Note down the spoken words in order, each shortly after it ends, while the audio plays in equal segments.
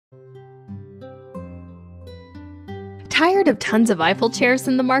Tired of tons of Eiffel chairs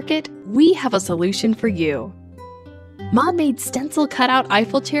in the market? We have a solution for you. Modmade's Stencil cutout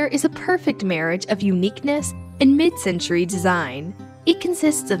Eiffel chair is a perfect marriage of uniqueness and mid-century design. It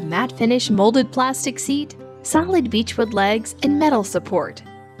consists of matte finish molded plastic seat, solid beechwood legs, and metal support.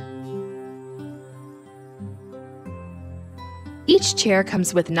 Each chair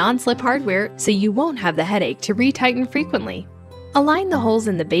comes with non-slip hardware, so you won't have the headache to retighten frequently. Align the holes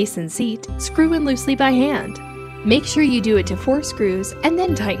in the base and seat, screw in loosely by hand. Make sure you do it to 4 screws and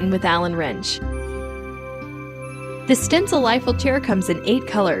then tighten with Allen wrench. The Stencil Eiffel chair comes in 8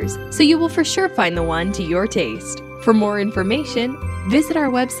 colors, so you will for sure find the one to your taste. For more information, visit our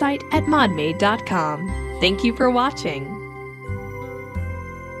website at modmade.com. Thank you for watching.